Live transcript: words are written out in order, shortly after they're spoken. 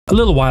A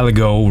little while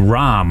ago,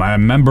 Ram, a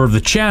member of the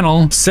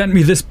channel, sent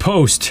me this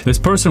post. This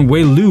person,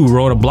 Wei Lu,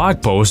 wrote a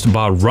blog post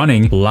about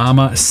running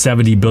llama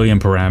 70 billion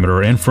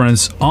parameter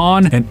inference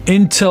on an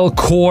Intel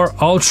Core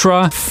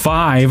Ultra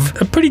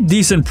 5, a pretty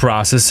decent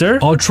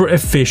processor, ultra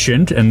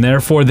efficient, and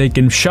therefore they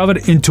can shove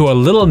it into a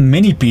little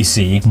mini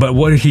PC. But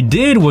what he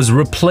did was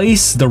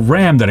replace the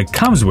RAM that it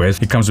comes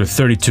with. It comes with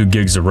 32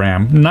 gigs of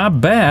RAM.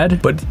 Not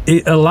bad, but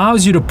it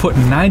allows you to put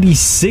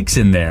 96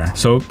 in there.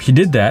 So he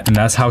did that, and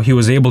that's how he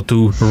was able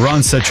to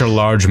run such a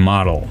large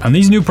model. And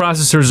these new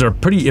processors are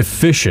pretty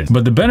efficient,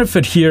 but the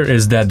benefit here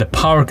is that the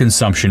power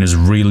consumption is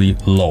really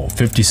low,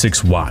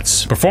 56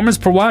 watts. Performance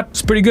per watt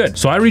is pretty good.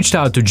 So I reached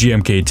out to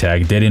GMK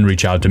Tech. They didn't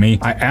reach out to me.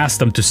 I asked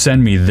them to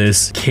send me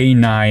this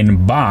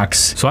K9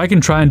 box so I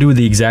can try and do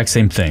the exact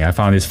same thing. I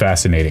found this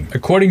fascinating.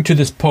 According to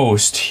this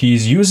post,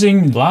 he's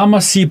using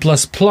Llama C++ with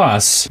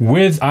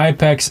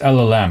IPEX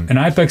LLM. And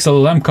IPEX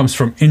LLM comes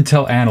from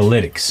Intel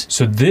Analytics.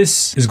 So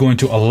this is going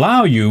to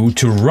allow you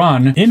to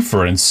run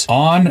inference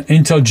on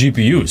Intel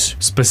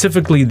GPUs,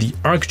 specifically the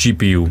Arc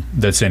GPU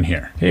that's in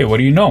here. Hey, what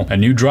do you know? A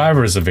new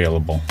driver is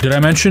available. Did I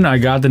mention I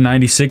got the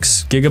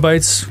 96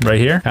 gigabytes right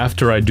here?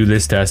 After I do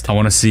this test, I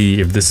want to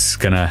see if this is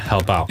gonna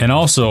help out. And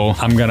also,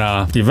 I'm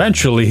gonna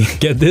eventually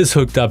get this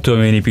hooked up to a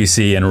mini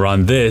PC and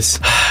run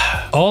this,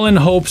 all in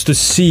hopes to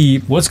see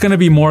what's gonna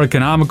be more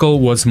economical,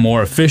 what's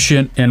more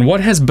efficient, and what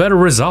has better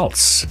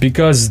results.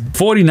 Because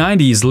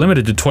 4090 is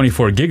limited to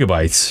 24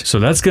 gigabytes, so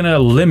that's gonna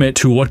limit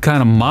to what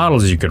kind of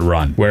models you could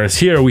run. Whereas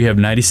here we have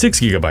 96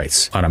 gigabytes.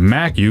 On a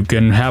Mac, you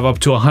can have up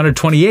to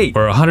 128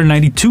 or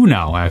 192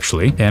 now,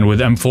 actually. And with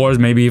M4s,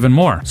 maybe even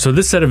more. So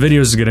this set of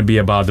videos is gonna be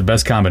about the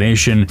best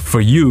combination for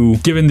you,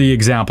 given the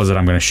examples that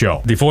I'm gonna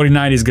show. The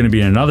 4090 is gonna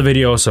be in another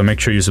video, so make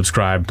sure you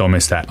subscribe. Don't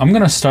miss that. I'm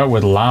gonna start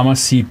with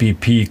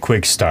llama.cpp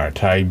quick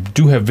start. I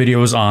do have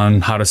videos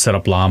on how to set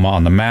up Llama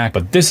on the Mac,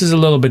 but this is a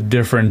little bit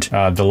different.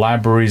 The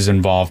libraries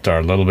involved are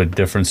a little bit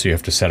different, so you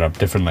have to set up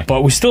differently.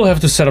 But we still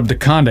have to set up the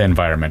Conda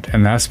environment,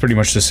 and that's pretty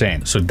much the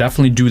same. So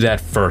definitely do that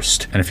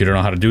first. And if you don't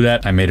know how to do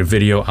that, I made a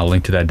video. I'll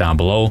link to that down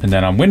below. And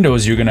then on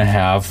Windows, you're gonna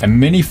have a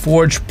mini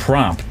forge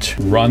prompt.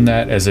 Run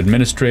that as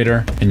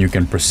administrator, and you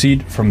can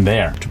proceed from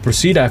there. To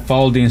proceed, I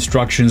followed the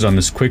instructions on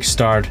this quick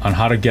start on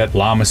how to get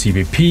Llama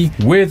CPP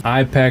with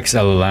IPEX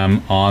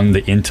LLM on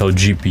the Intel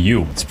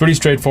GPU. It's pretty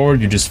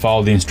straightforward. You just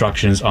follow the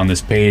instructions on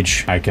this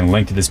page. I can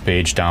link to this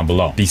page down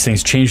below. These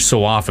things change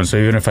so often, so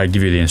even if I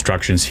give you the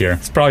instructions here,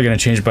 it's probably gonna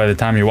change by the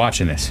time you're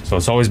watching this. So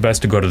it's always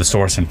best to go to the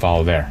source and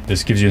follow there.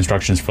 This gives you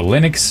instructions for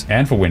Linux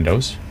and for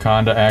Windows.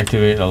 Conda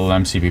activate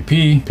LLM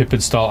CPP, pip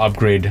install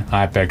upgrade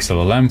IPEX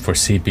LLM for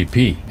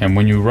CPP. And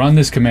when you run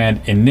this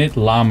command init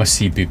llama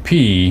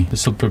CPP,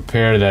 this will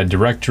prepare that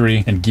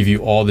directory and give you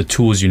all the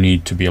tools you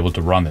need to be able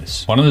to run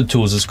this. One of the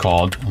tools is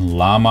called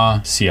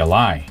llama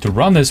CLI. To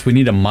run this, we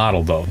need a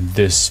model though.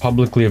 This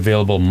publicly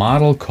available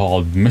model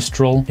called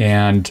Mistral,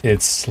 and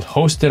it's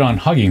hosted on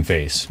Hugging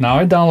Face. Now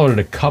I downloaded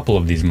a couple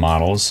of these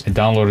models. I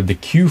downloaded the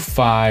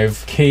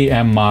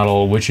Q5KM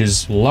model, which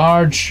is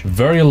large,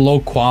 very low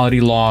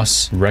quality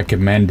loss,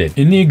 recommended.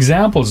 In the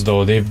examples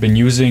though, they've been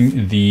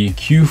using the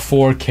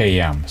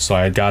Q4KM, so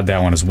I got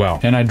that one as well.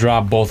 And I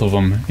dropped both of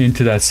them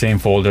into that same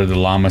folder, the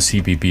Llama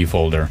CPP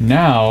folder.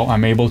 Now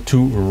I'm able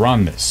to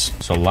run this.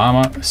 So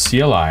Llama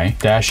CLI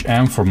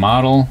 -M for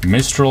model,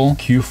 Mistral,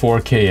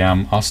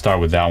 Q4KM. I'll start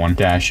with that one,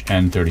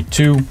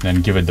 -N32,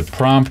 then give it the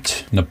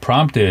prompt. And the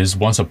prompt is,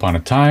 once upon a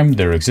time,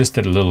 there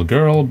existed a little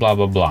girl, blah,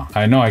 blah, blah.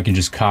 I know I can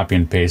just copy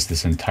and paste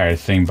this entire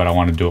thing, but I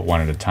want to do it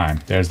one at a time.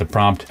 There's the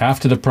prompt.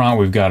 After the prompt,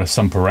 we've got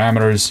some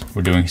parameters.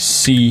 We're doing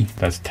C,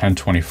 that's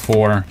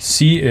 1024.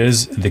 C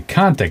is the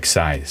context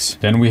size.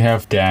 Then we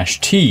have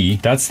 -T,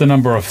 that's the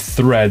number of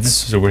threads.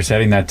 So we're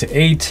setting that to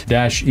 8.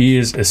 -E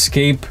is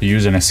escape. You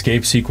use an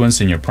escape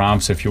sequence in your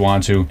prompts if you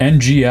want to.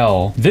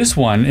 NGL, this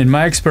one, in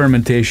my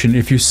experimentation,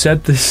 if you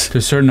set this to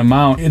a certain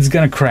amount, it's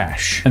gonna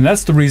crash. And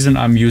that's the reason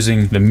I'm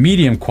using the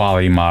medium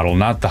quality model,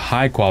 not the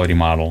high quality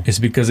model, is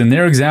because in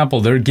their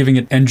example, they're giving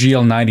it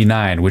NGL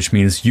 99, which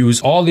means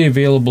use all the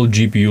available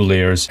GPU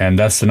layers, and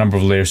that's the number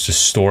of layers to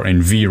store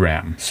in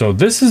VRAM. So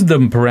this is the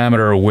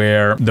parameter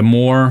where the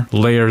more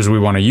layers we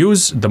want to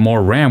use, the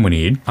more RAM we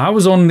need. I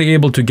was only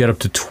able to get up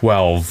to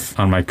 12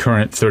 on my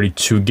current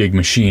 32 gig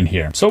machine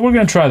here. So we're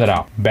gonna try that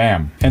out.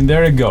 Bam. And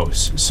there it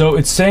goes. So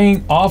it's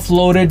saying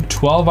offloaded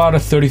 12 out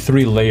of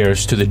 33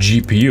 layers to the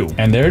GPU.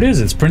 And there it is,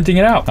 it's printing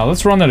it out. Now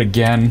let's run that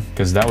again,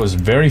 because that was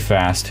very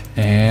fast.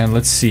 And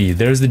let's see,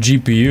 there's the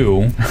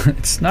GPU.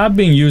 It's not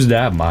being used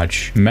that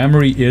much.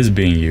 Memory is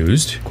being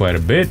used quite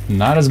a bit.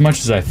 Not as much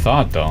as I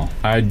thought though.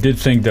 I did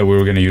think that we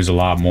were gonna use a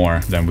lot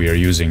more than we are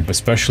using,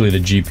 especially the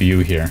GPU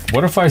here.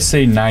 What if I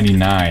say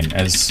 99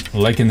 as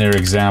like in their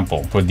example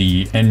for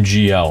the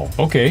NGL?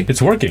 Okay,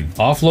 it's working.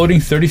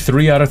 Offloading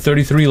 33 out of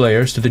 33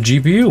 layers to the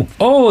GPU.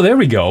 Oh, there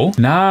we go.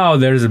 Now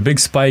there's a big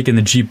spike in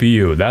the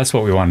GPU. That's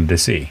what we wanted to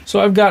see. So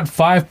I've got got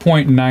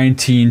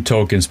 5.19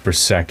 tokens per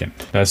second.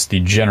 That's the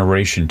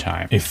generation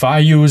time. If I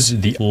use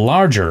the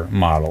larger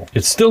model,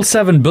 it's still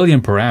 7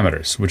 billion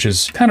parameters, which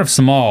is kind of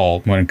small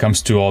when it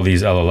comes to all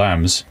these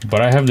LLMs,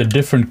 but I have the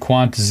different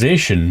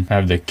quantization. I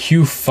have the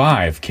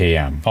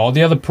Q5KM. All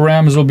the other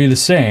parameters will be the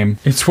same.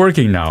 It's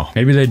working now.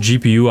 Maybe that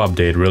GPU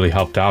update really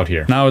helped out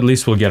here. Now at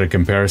least we'll get a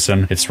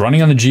comparison. It's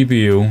running on the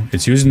GPU,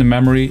 it's using the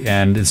memory,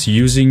 and it's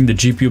using the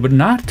GPU, but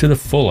not to the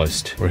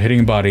fullest. We're hitting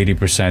about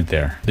 80%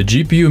 there. The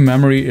GPU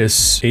memory is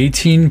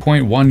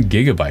 18.1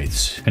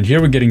 gigabytes, and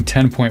here we're getting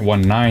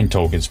 10.19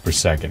 tokens per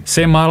second.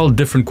 Same model,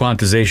 different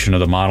quantization of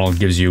the model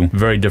gives you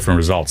very different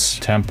results.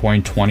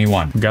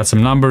 10.21. We got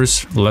some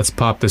numbers. Let's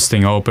pop this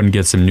thing open,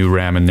 get some new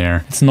RAM in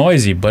there. It's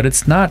noisy, but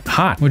it's not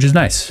hot, which is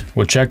nice.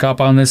 We'll check up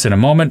on this in a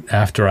moment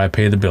after I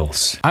pay the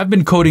bills. I've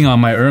been coding on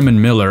my Ermin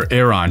Miller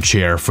Aeron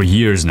chair for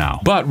years now,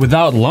 but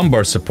without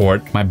lumbar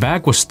support, my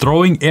back was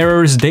throwing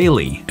errors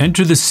daily.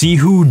 Enter the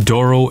Sihu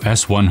Doro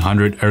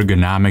S100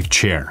 ergonomic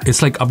chair.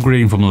 It's like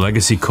upgrading from a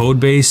legacy code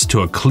base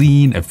to a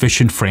clean,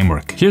 efficient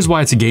framework. Here's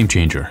why it's a game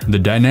changer. The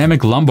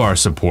dynamic lumbar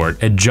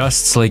support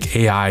adjusts like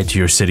AI to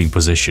your sitting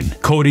position.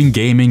 Coding,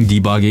 gaming,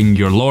 debugging,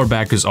 your lower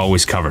back is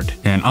always covered.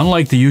 And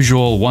unlike the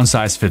usual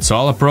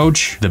one-size-fits-all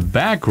approach, the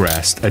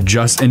backrest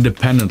adjusts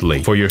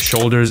independently for your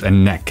shoulders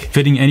and neck,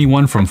 fitting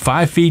anyone from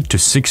 5 feet to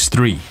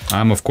 6'3".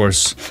 I'm, of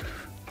course,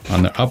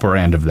 on the upper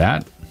end of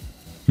that.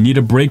 Need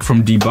a break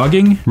from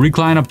debugging?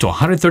 Recline up to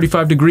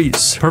 135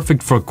 degrees.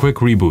 Perfect for a quick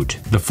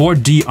reboot. The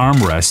 4D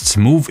armrests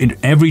move in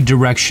every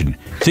direction.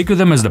 Think of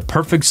them as the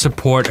perfect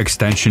support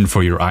extension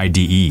for your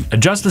IDE.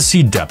 Adjust the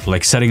seat depth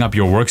like setting up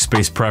your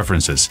workspace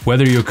preferences.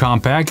 Whether you're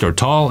compact or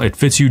tall, it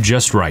fits you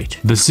just right.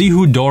 The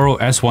Sihu Doro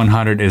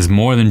S100 is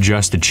more than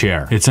just a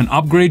chair. It's an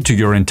upgrade to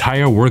your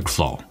entire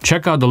workflow.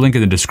 Check out the link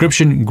in the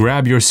description,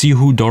 grab your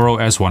Sihu Doro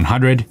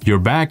S100. Your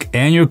back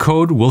and your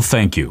code will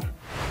thank you.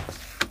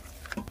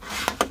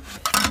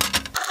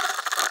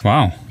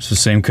 Wow, it's the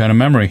same kind of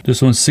memory.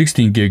 This one's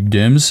 16 gig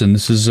DIMMs, and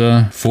this is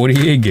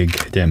 48 gig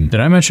DIMM. Did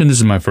I mention this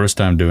is my first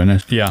time doing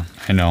it? Yeah,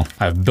 I know.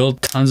 I've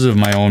built tons of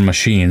my own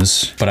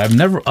machines, but I've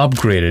never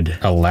upgraded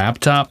a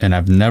laptop, and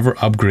I've never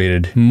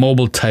upgraded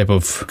mobile type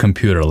of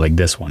computer like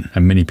this one, a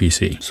mini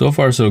PC. So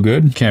far, so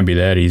good. Can't be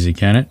that easy,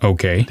 can it?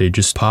 Okay, they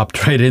just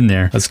popped right in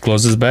there. Let's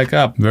close this back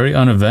up. Very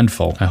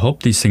uneventful. I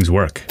hope these things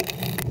work.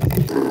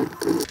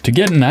 To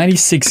get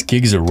 96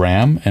 gigs of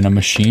RAM in a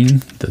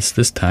machine that's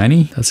this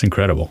tiny, that's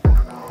incredible.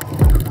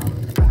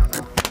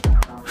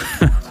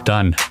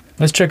 Done.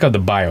 Let's check out the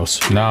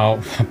BIOS.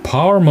 Now,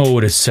 power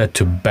mode is set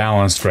to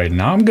balanced right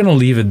now. I'm gonna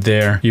leave it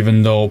there,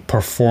 even though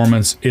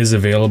performance is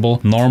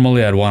available.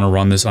 Normally, I'd wanna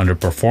run this under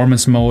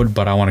performance mode,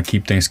 but I wanna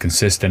keep things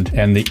consistent.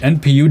 And the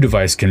NPU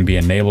device can be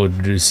enabled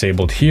or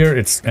disabled here.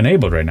 It's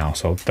enabled right now,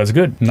 so that's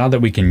good. Not that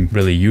we can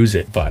really use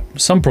it, but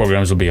some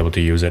programs will be able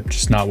to use it,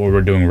 just not what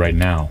we're doing right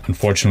now.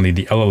 Unfortunately,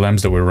 the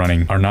LLMs that we're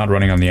running are not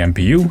running on the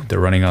NPU, they're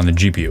running on the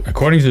GPU.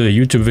 According to the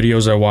YouTube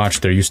videos I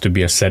watched, there used to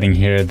be a setting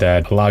here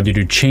that allowed you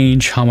to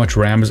change how much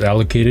RAM is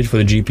allocated for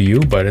the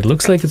GPU, but it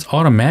looks like it's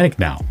automatic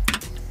now.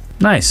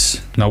 Nice.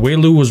 Now,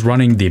 Weilu was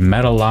running the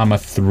Meta Llama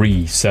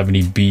 3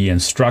 70B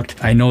Instruct.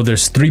 I know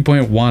there's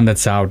 3.1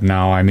 that's out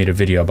now. I made a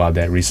video about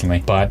that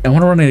recently, but I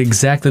want to run it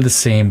exactly the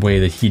same way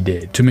that he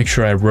did to make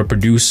sure I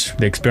reproduce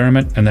the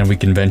experiment, and then we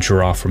can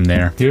venture off from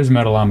there. Here's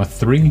Meta Llama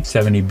 3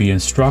 70B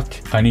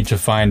Instruct. I need to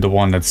find the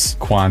one that's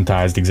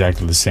quantized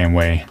exactly the same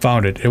way.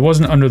 Found it. It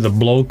wasn't under the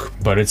block,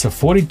 but it's a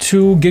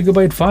 42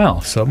 gigabyte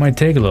file, so it might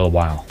take a little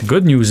while. The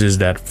good news is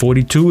that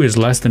 42 is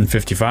less than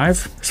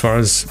 55, as far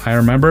as I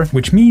remember,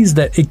 which means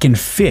that it can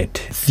fit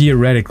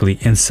theoretically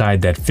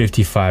inside that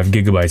 55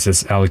 gigabytes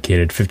that's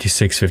allocated,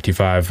 56,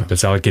 55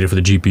 that's allocated for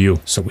the GPU.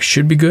 So we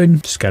should be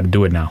good. Just got to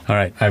do it now. All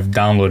right, I've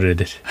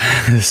downloaded it,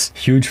 this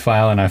huge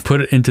file, and I've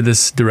put it into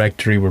this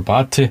directory. We're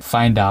about to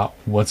find out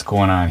what's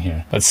going on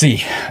here. Let's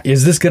see.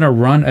 Is this gonna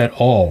run at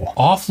all?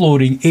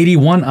 Offloading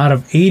 81 out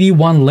of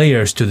 81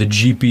 layers to the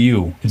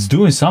GPU. It's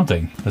doing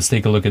something. Let's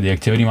take a look at the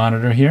activity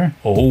monitor here.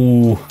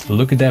 Oh,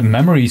 look at that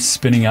memory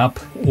spinning up.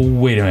 Oh,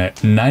 wait a minute.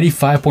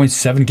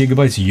 95.7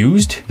 gigabytes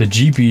used. The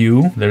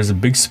GPU, there's a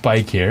big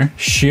spike here.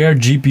 Shared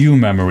GPU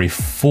memory,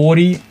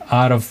 40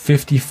 out of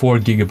 54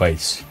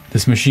 gigabytes.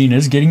 This machine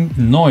is getting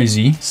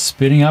noisy,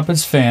 spinning up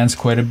its fans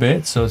quite a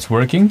bit, so it's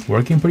working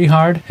pretty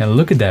hard. And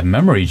look at that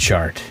memory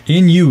chart.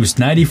 In use,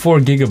 94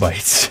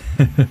 gigabytes.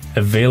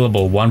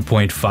 Available,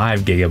 1.5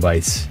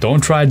 gigabytes.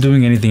 Don't try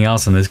doing anything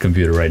else on this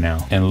computer right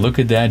now. And look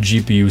at that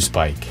GPU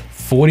spike.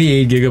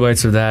 48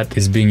 gigabytes of that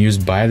is being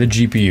used by the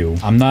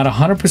GPU. I'm not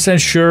 100%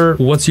 sure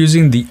what's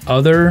using the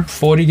other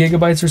 40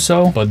 gigabytes or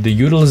so, but the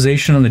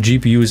utilization on the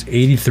GPU is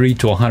 83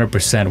 to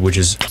 100%, which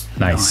is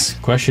nice.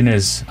 Question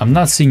is, I'm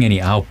not seeing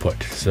any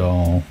output.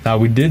 So now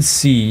we did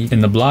see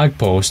in the blog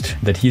post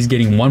that he's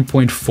getting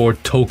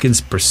 1.4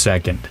 tokens per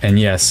second. And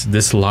yes,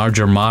 this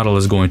larger model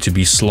is going to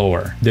be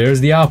slower. There's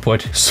the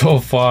output. So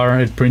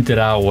far, it printed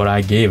out what I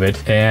gave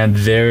it. And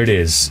there it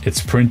is. It's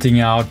printing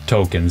out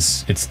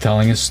tokens. It's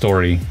telling a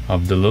story of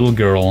of the little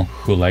girl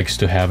who likes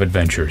to have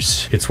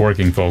adventures. It's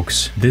working,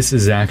 folks. This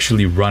is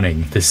actually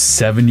running the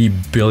 70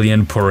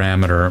 billion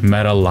parameter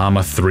Meta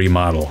Llama 3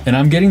 model. And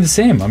I'm getting the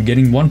same. I'm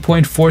getting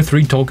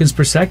 1.43 tokens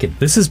per second.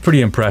 This is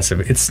pretty impressive.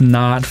 It's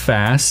not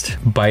fast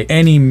by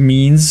any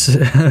means,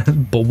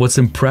 but what's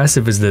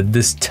impressive is that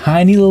this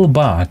tiny little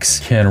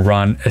box can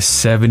run a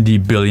 70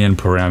 billion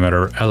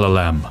parameter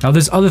LLM. Now,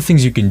 there's other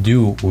things you can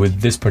do with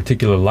this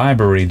particular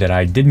library that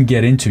I didn't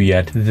get into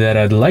yet that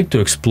I'd like to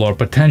explore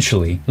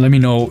potentially. Let me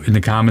know in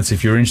the comments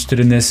if you're interested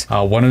in this.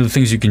 One of the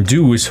things you can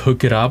do is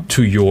hook it up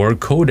to your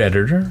code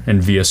editor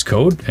in VS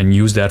Code and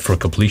use that for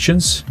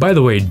completions. By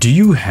the way, do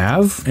you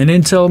have an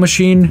Intel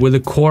machine with a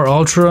Core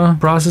Ultra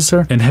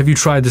processor? And have you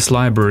tried this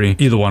library?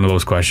 Either one of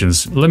those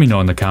questions, let me know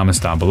in the comments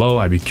down below.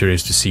 I'd be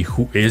curious to see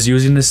who is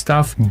using this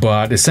stuff.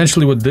 But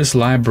essentially what this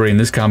library and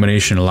this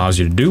combination allows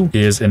you to do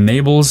is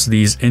enables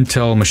these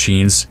Intel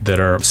machines that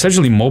are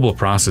essentially mobile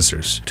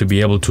processors to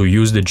be able to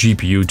use the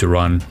GPU to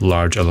run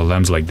large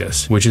LLMs like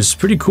this, which is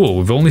pretty cool.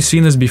 We've only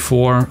seen this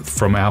before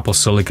from Apple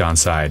Silicon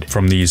side,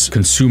 from these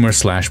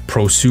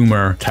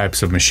consumer/prosumer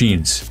types of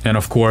machines. And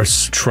of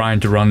course, trying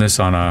to run this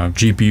on a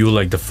GPU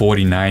like the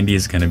 4090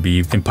 is going to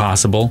be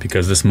impossible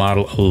because this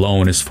model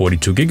alone is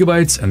 42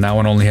 gigabytes and that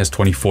one only has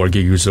 24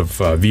 gigs of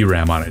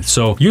VRAM on it.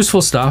 So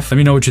useful stuff. Let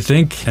me know what you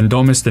think and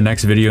don't miss the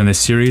next video in this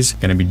series.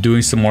 Going to be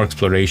doing some more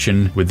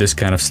exploration with this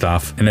kind of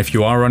stuff. And if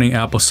you are running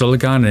Apple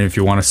Silicon and if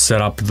you want to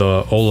set up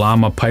the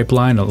Llama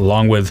pipeline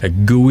along with a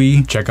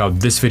GUI, check out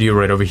this video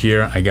right over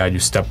here. I guide you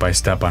step by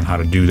step on how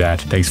to do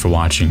that. Thanks for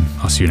watching.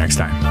 I'll see you next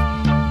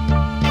time.